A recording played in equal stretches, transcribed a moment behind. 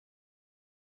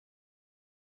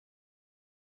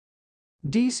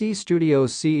DC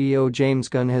Studios CEO James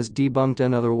Gunn has debunked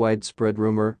another widespread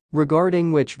rumor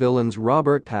regarding which villains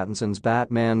Robert Pattinson's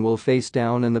Batman will face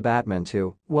down in the Batman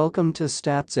 2. Welcome to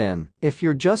Stats In. If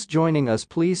you're just joining us,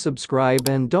 please subscribe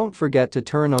and don't forget to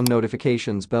turn on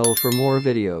notifications bell for more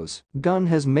videos. Gunn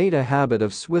has made a habit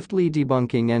of swiftly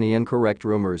debunking any incorrect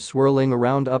rumors swirling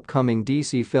around upcoming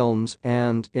DC films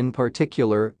and, in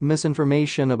particular,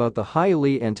 misinformation about the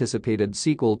highly anticipated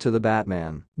sequel to The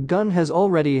Batman. Gunn has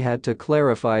already had to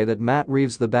clarify that Matt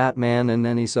Reeves' The Batman and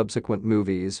any subsequent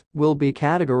movies will be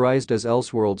categorized as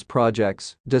Elseworlds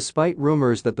projects, despite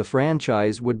rumors that the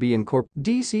franchise would be incorporated.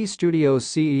 DC Studios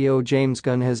CEO James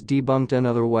Gunn has debunked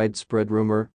another widespread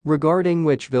rumor regarding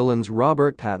which villains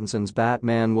Robert Pattinson's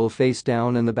Batman will face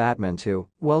down in The Batman 2.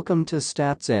 Welcome to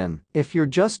Stats In. If you're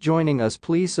just joining us,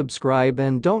 please subscribe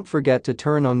and don't forget to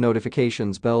turn on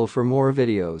notifications bell for more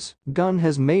videos. Gunn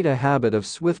has made a habit of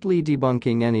swiftly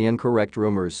debunking any incorrect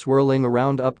rumors swirling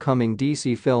around upcoming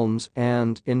DC films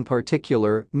and, in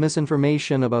particular,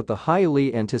 misinformation about the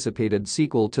highly anticipated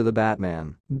sequel to The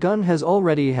Batman. Gunn has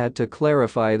already had to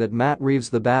clarify that Matt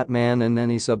Reeves' The Batman and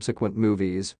any subsequent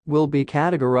movies will be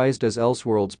categorized as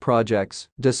Elseworlds projects,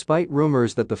 despite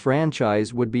rumors that the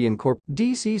franchise would be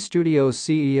incorporated. DC Studios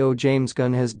CEO James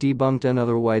Gunn has debunked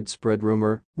another widespread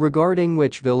rumor regarding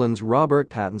which villains Robert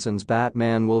Pattinson's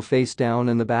Batman will face down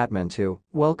in The Batman 2.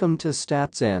 Welcome to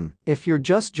Stats In. If you're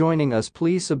just joining us,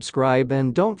 please subscribe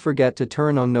and don't forget to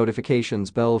turn on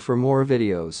notifications bell for more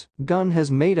videos. Gunn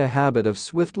has made a habit of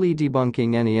swiftly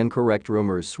debunking any incorrect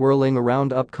rumors swirling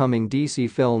around upcoming DC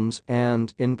films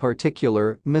and, in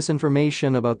particular,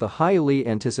 misinformation about the highly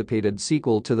anticipated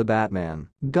sequel to The Batman.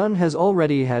 Gunn has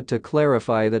already had to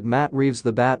clarify that Matt Reeves'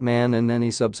 The Batman and any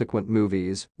subsequent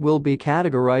movies will be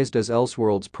categorized as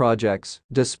Elseworlds projects,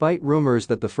 despite rumors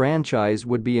that the franchise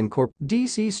would be incorporated.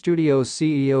 DC Studios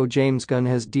CEO James Gunn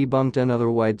has debunked another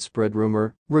widespread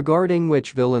rumor regarding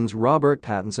which villains Robert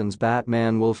Pattinson's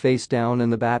Batman will face down in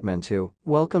The Batman 2.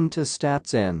 Welcome to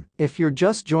Stats In. If you're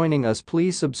just joining us,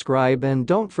 please subscribe and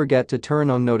don't forget to turn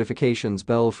on notifications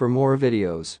bell for more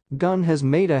videos. Gunn has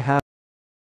made a habit